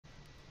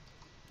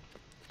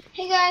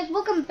Hey guys,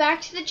 welcome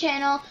back to the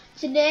channel.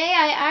 Today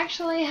I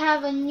actually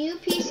have a new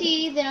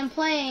PC that I'm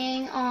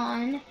playing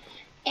on,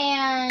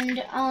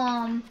 and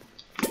I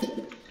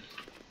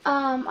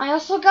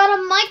also got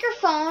a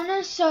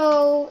microphone,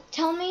 so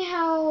tell me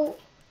how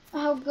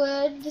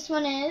good this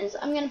one is.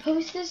 I'm gonna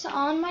post this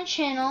on my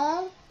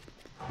channel,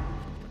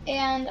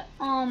 and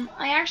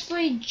I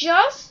actually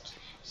just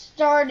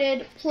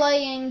started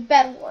playing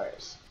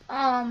BedWars.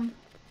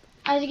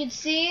 As you can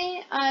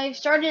see, I've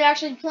started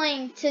actually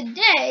playing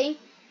today.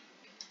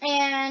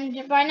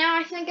 And by now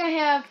I think I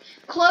have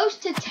close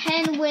to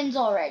 10 wins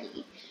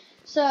already.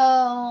 So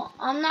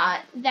I'm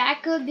not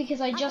that good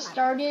because I just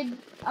started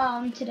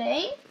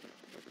today.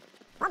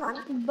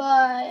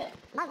 But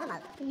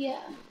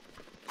yeah,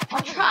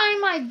 I'll try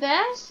my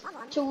best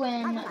to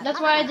win. That's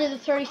why I did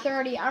the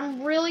 30-30.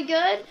 I'm really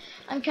good.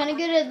 I'm kind of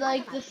good at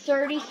like the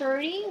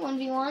 30-30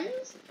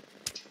 1v1s.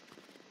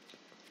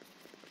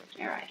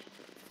 Alright.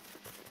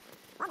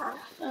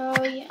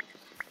 So yeah.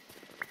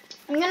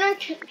 I'm gonna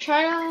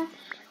try to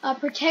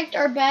protect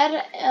our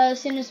bed as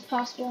soon as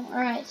possible.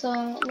 Alright, so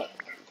look.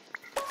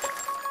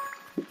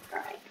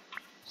 Alright.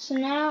 So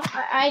now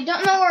I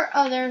don't know where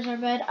there's our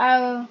bed.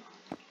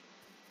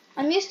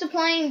 I'm used to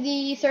playing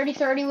the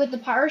 30-30 with the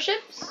power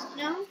ships,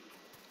 you know?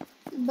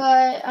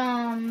 But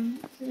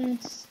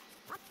since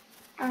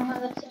I don't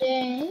have that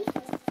today,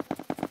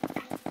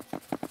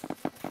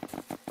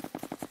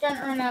 don't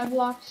run out of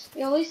blocks.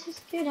 Yeah, at least this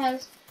kid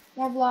has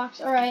more blocks.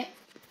 Alright.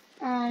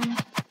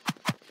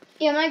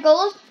 Yeah, my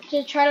goal is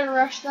to try to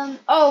rush them.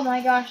 Oh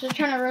my gosh, they're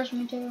trying to rush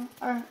me too.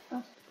 Alright.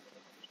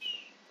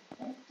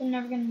 They're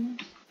never gonna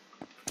notice.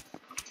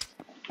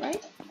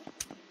 Right?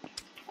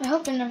 I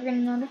hope they're never gonna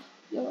notice.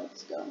 Yo,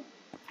 let's go.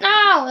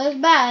 No, that's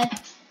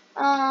bad.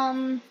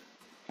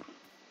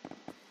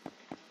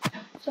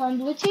 So I'm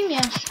blue team,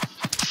 yeah.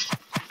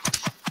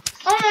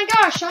 Oh my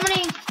gosh, so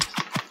many.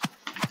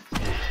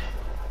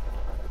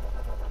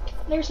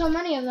 There's so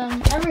many of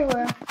them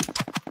everywhere.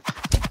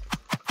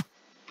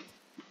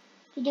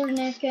 There's an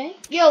AFK.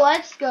 Yo,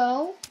 let's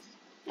go.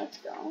 Let's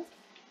go.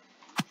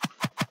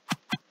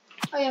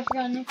 Oh yeah, I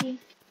forgot Nikki.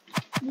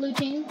 Blue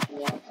team.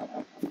 Yeah.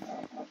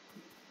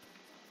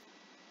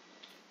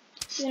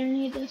 You don't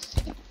need this.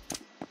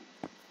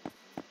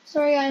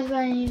 Sorry guys, but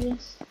I need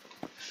this.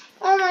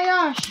 Oh my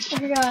gosh, I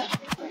forgot.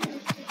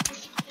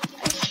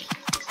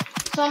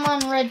 So I'm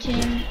on red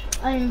team.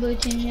 I'm in blue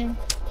team, yeah.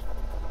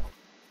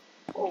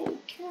 Holy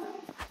cow.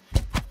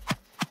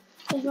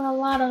 There's a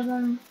lot of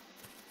them.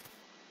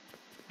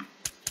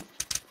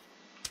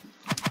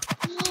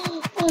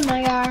 Oh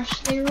my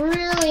gosh, they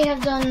really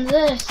have done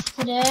this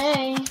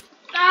today.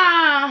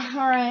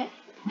 Alright.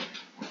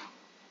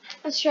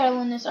 Let's try to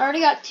win this. I already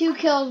got 2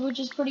 kills, which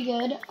is pretty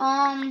good.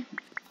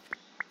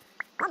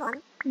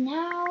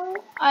 Now,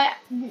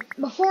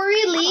 before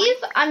we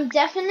leave, I'm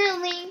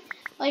definitely,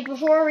 like,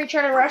 before we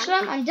try to rush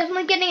them, I'm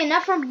definitely getting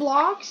enough from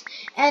blocks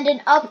and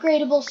an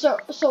upgradable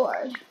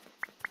sword.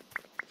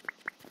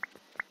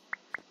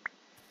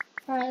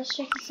 Alright, let's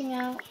check this thing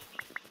out.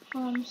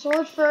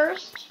 Sword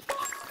first.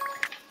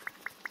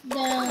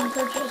 Then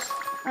purchase.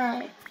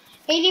 Alright.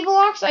 80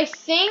 blocks, I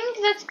think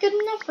that's good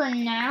enough for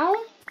now.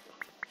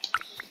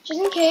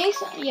 Just in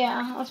case.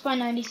 Yeah, let's buy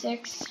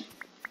 96.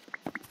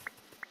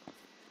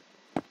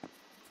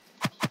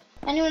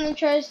 Anyone who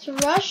tries to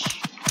rush.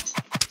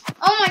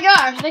 Oh my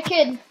gosh, that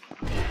kid.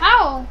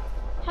 How?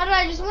 How did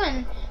I just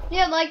win? He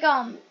had like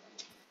iron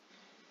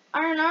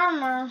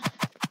armor.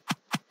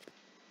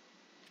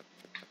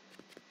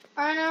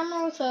 Iron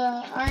armor with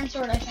a iron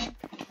sword, I think.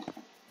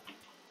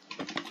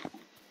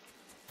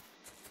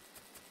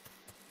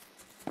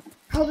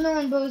 Hope no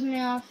one bows me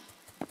off.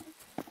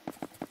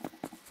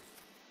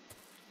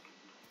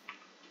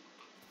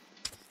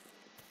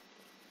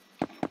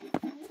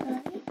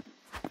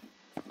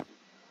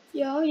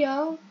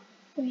 Yo.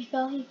 Oh, he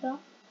fell.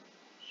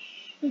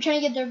 I'm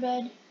trying to get their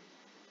bed.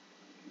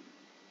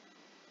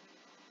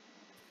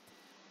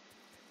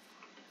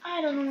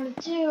 I don't know what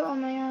to do. Oh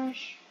my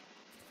gosh.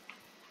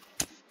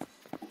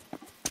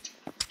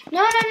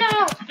 No.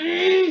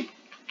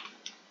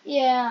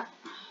 Yeah.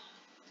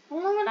 I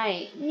don't know what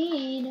I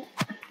need.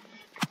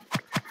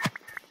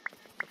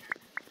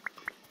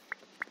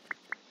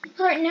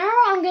 Alright, now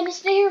I'm gonna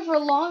stay here for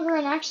longer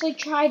and actually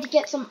try to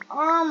get some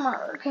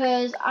armor,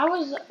 because I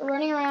was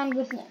running around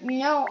with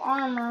no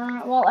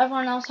armor while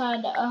everyone else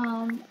had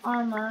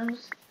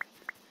armors.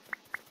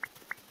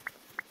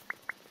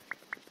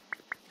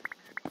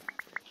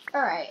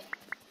 Alright.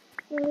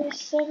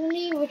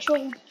 70, which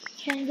one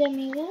can get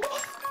me this?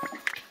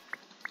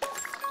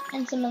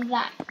 And some of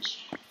that.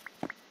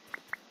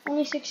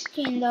 Only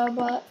 16 though,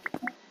 but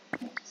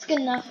it's good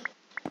enough.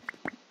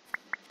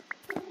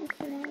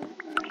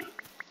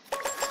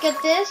 Get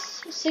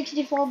this,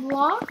 64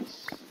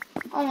 blocks.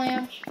 Oh my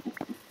gosh.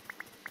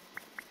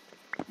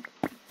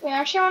 Wait,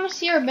 actually I want to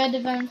see our bed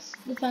defense.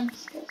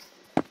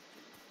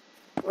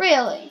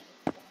 Really?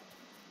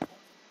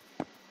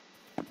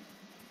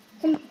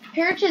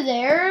 Compared to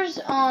theirs,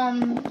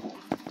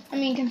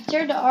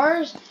 compared to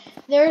ours,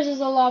 theirs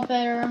is a lot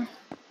better,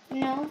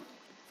 you know?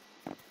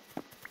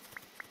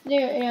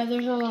 Yeah,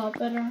 there's a lot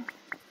better.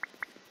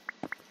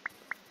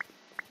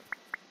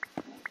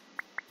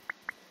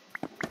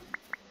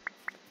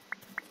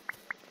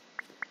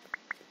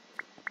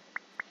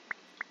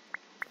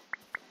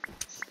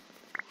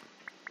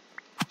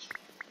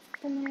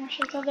 Oh my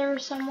gosh, I thought there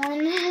was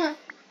someone.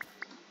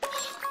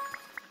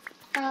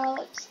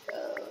 Let's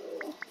go.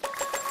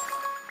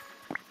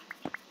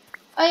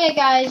 Oh yeah,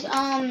 guys.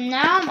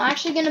 Now I'm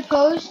actually gonna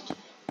post.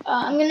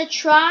 I'm gonna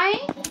try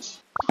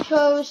to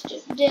post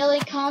daily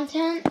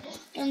content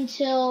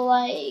until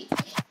like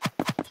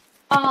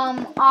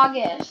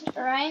August.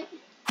 All right.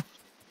 I'm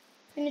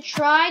gonna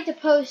try to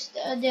post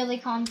daily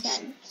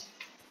content,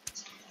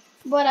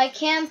 but I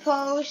can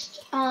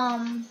post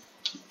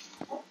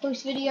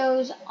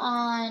videos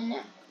on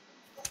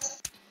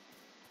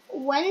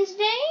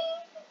Wednesday,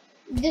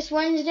 this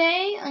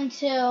Wednesday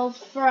until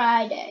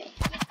Friday.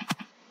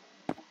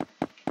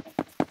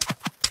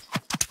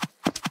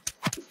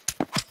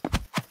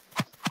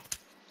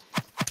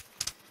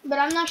 But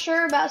I'm not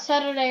sure about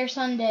Saturday or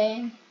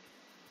Sunday.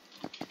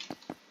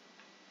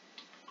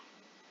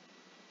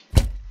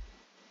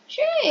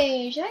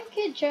 Jeez, that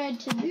kid tried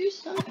to do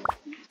something.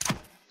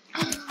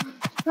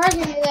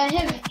 Surprisingly, that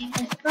hit me.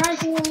 And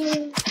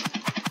surprisingly,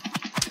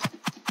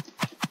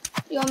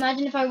 yo,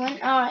 imagine if I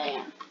went. Oh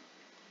yeah.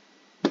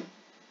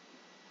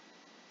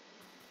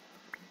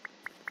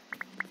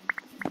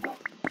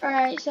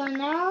 Alright, so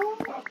now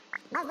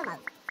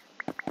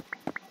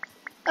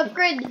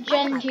upgrade the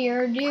gen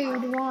tier,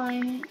 dude.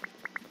 Why?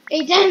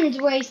 8 diamonds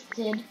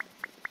wasted.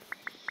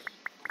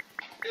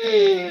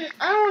 I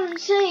don't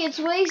say it's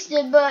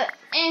wasted, but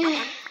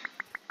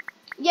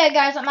yeah,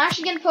 guys, I'm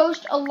actually gonna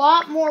post a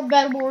lot more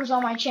BedWars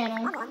on my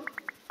channel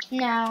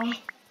now.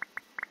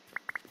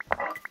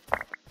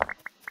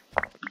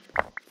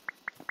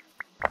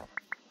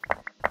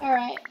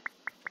 Alright.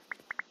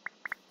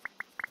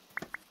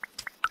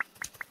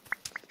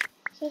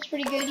 So that's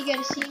pretty good. You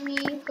gotta see me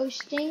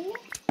posting.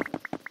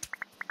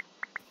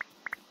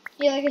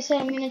 Yeah, like I said,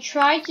 I'm gonna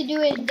try to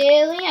do it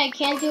daily. I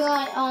can't do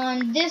it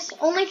on this,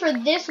 only for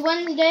this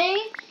Wednesday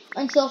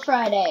until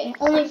Friday.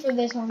 Only for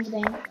this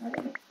Wednesday.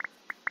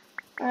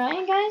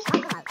 Alright, guys?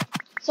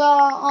 So,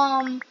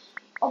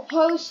 I'll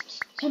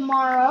post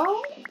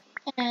tomorrow,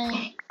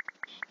 and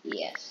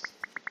yes.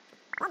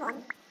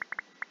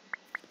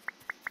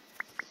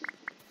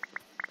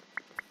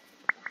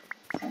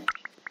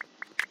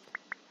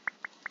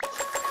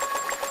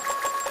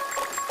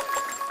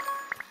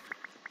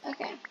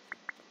 Okay.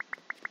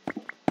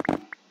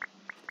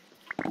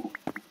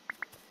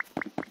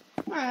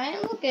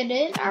 Alright, look at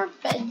it. Our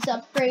bed's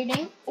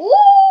upgrading.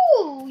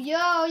 Ooh!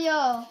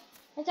 Yo.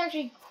 That's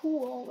actually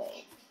cool.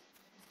 Wait.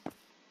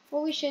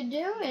 What we should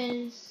do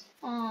is,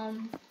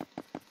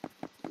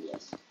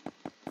 yes.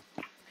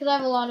 Because I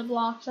have a lot of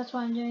blocks, that's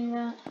why I'm doing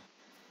that.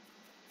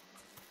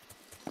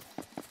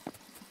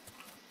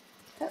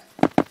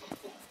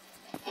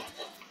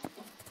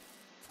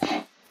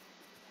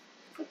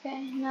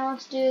 Okay, now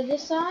let's do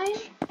this side.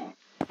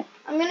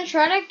 I'm gonna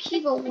try to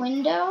keep a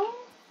window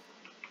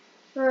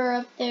for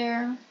up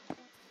there.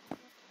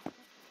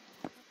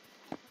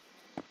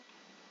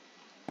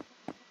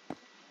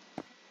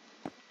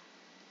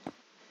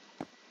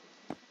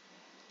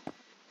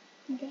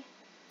 Okay.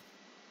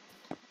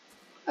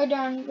 Oh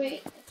darn,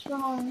 wait, it's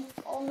wrong.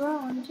 All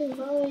wrong too.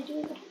 Why would I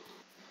do that?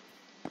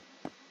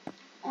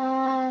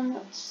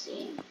 Let's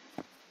see.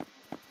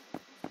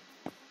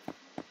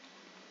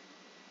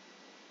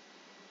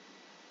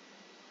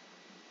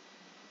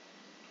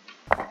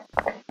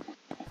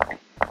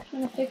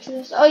 I'm gonna fix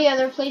this. Oh yeah,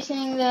 they're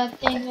placing the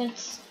thing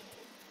that's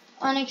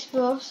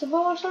unexplosible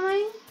or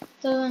something.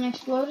 Doesn't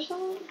explode or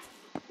something.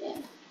 Yeah.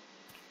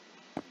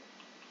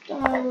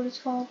 Don't remember what it's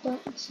called, but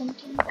it's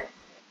something.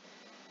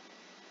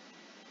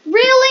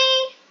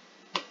 Really?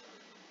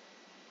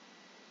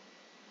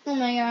 Oh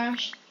my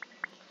gosh.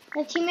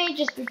 My teammate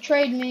just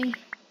betrayed me.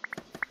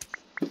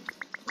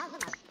 I'm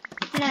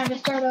gonna have to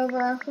start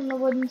over from the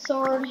wooden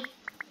sword.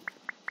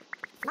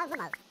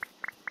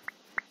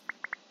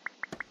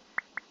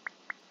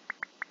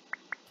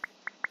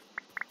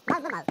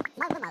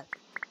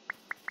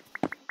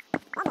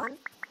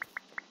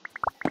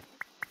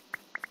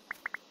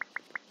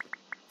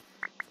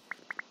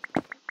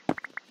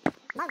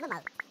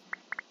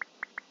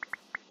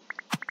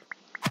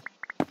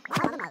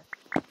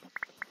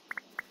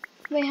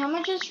 Wait, how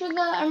much is for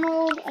the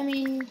emerald? I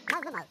mean,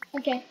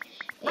 okay,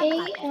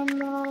 8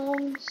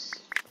 emeralds.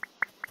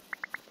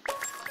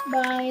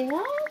 Buy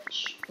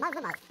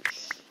that.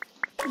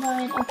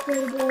 Buy an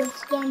upgradable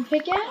stone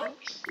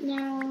pickaxe.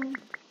 Now,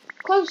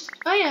 close.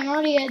 Oh yeah, I'm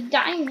already at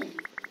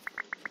diamond.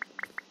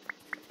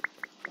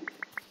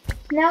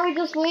 Now we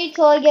just wait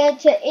till I get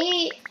to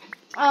 8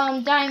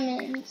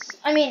 diamonds.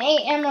 I mean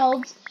 8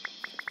 emeralds,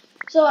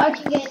 so I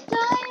can get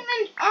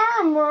diamond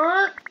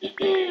armor.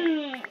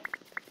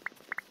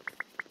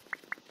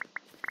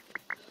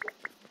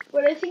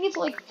 But I think it's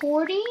like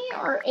 40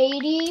 or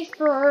 80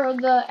 for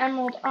the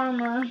emerald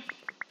armor.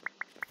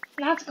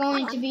 That's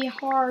going to be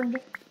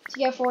hard to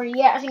get 40.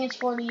 Yeah, I think it's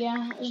 40,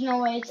 yeah. There's no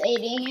way it's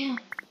 80.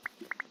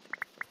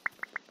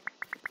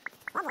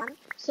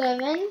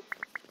 7.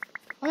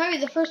 I might be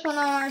the first one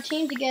on our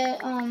team to get,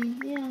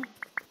 yeah,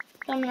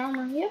 diamond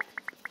armor. Yep.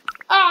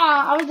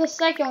 Ah, I was the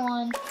second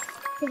one.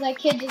 Because that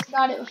kid just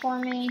got it before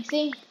me.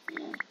 See?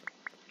 Yeah.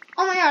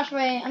 Oh my gosh,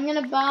 wait. I'm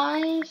gonna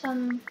buy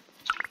some.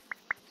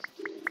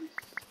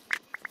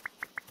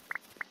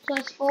 So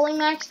it's fully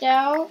maxed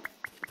out.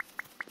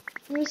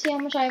 Let me see how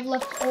much I have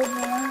left over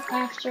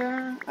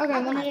after. Okay,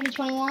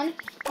 121.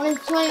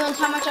 121 is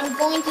how much I'm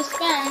going to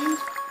spend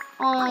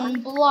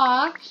on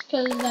blocks.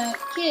 Because that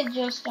kid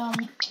just,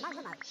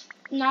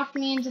 knocked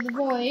me into the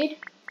void.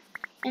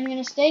 I'm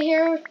gonna stay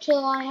here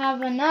till I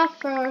have enough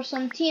for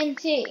some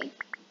TNT.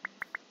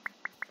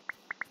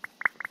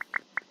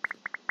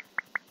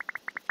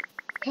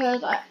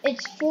 Cause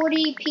it's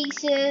 40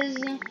 pieces.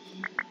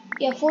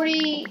 Yeah,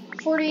 40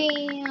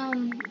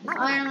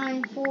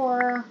 iron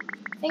for,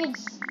 I think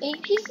it's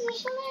 8 pieces or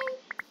something?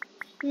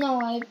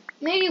 No,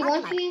 maybe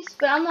 1 piece,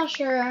 but I'm not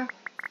sure.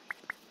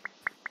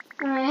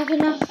 Alright, I have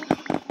enough.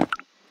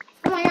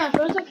 Oh my gosh,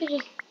 what is that kid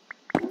just,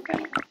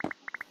 okay.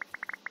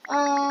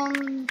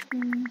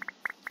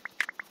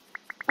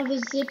 Of a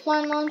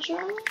zipline launcher.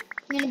 I'm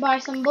gonna buy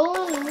some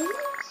balloons.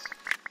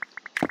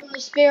 From the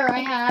spare I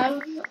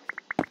have.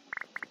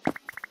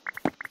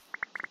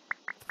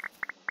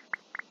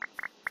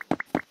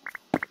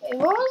 Wait,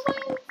 what was I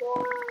in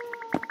for?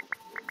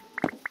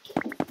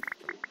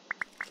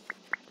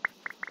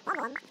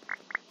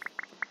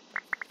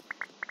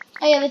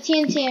 Oh yeah, the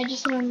TNT, I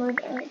just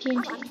remembered. Alright,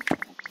 TNT.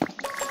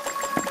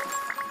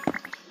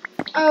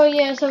 Oh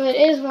yeah, so it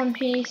is 1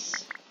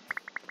 piece.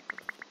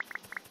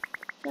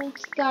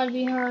 That's gotta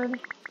be hard.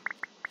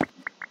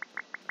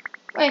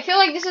 Wait, I feel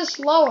like this is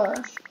slower.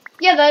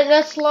 Yeah,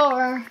 that's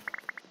slower.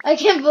 I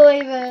can't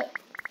believe it.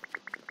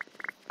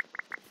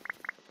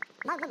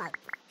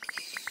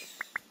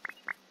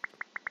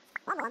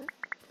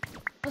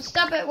 Let's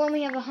stop it when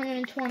we have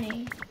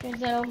 120, because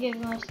that'll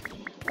give us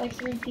like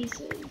 3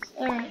 pieces.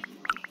 Alright.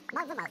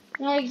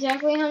 Not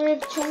exactly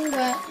 120,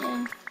 but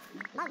yeah.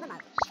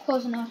 It's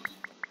close enough.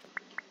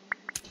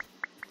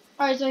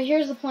 Alright, so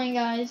here's the plan,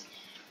 guys.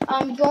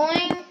 I'm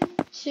gonna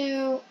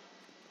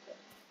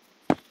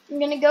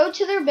go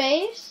to their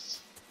base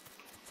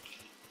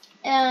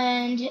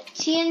and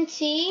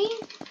TNT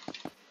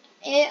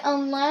it,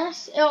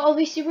 unless I'll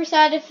be super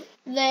sad if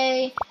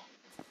they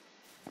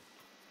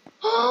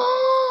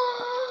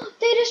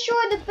they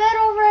destroyed the bed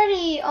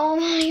already. Oh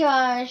my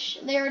gosh,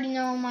 they already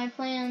know my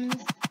plans.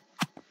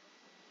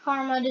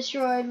 Karma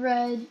destroyed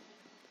red.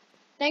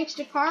 Thanks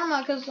to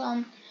Karma, cause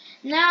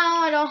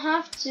now I don't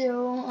have to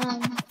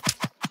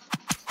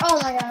oh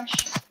my gosh,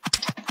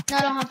 now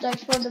I don't have to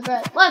explode the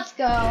bed. Let's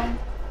go.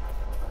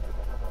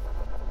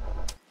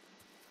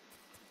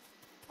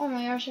 Oh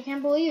my gosh, I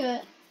can't believe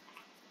it.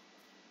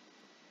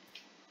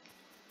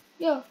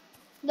 Yo,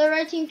 the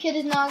red team kid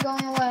is not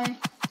going away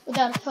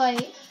without a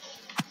fight.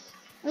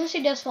 Unless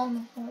he does fall in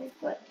the void,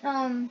 but,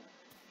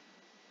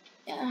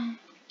 yeah.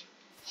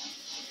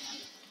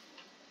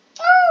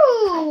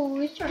 Oh,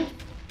 he's trying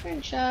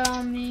to shot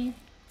on me.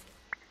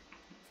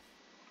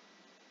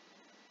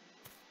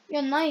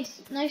 Yeah,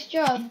 nice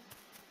job.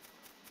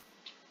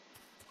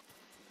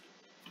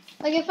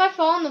 Like, if I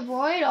fall in the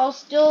void,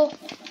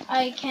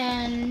 I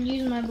can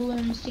use my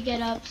balloons to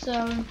get up,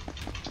 so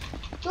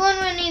it's a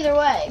win-win either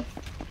way.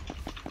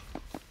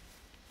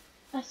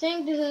 I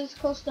think this is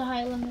close to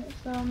high limit,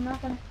 so I'm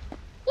not gonna.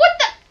 What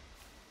the?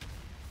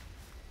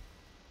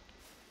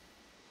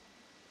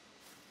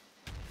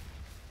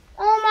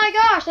 Oh my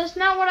gosh, that's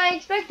not what I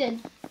expected.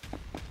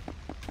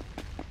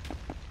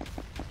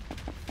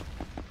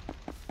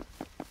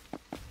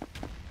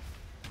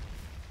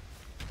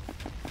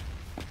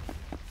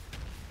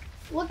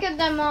 Look at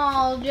them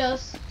all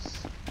just.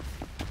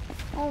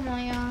 Oh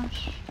my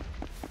gosh.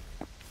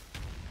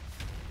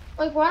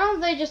 Like, why don't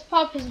they just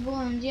pop his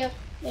balloons? Yep,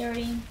 they're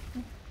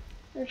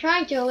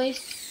trying to at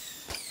least.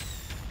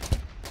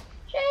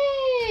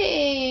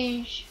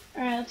 Sheesh.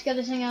 Alright, let's get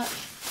this thing out.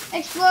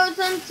 Explode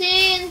some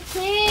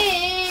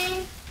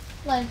TNT.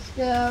 Let's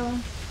go.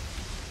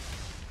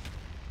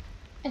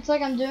 It's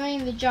like I'm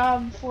doing the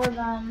job for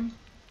them.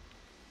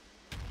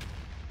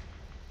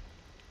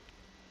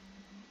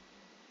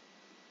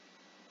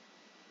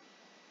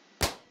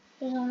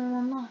 There's only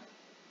 1 left.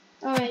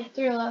 Oh wait,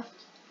 3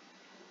 left.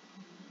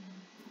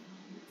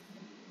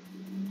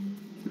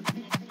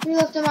 3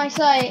 left in my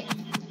sight.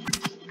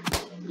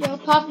 Yo,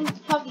 pop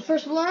the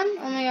first balloon.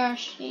 Oh my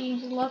gosh,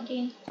 he's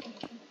lucky.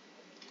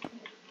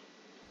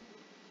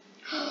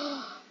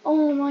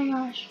 Oh my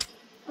gosh.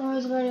 I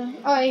was about to.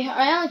 Oh yeah,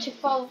 I only took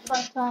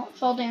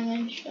fall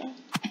damage. So.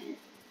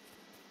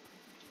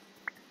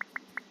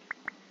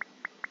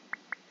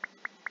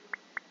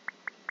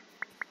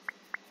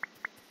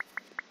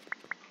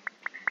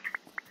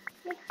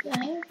 What the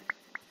heck?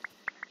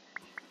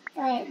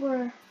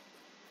 Alright,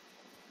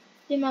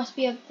 they must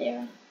be up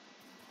there.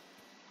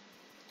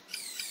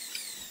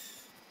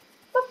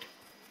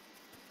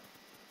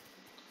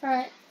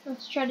 Alright,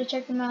 let's try to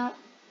check them out.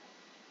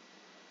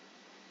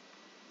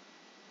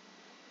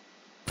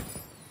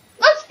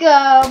 Let's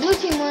go! Blue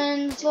team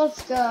wins.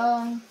 Let's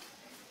go.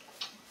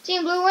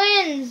 Team Blue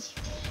wins.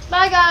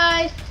 Bye,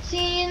 guys.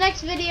 See you in the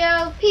next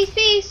video. Peace,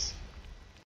 peace.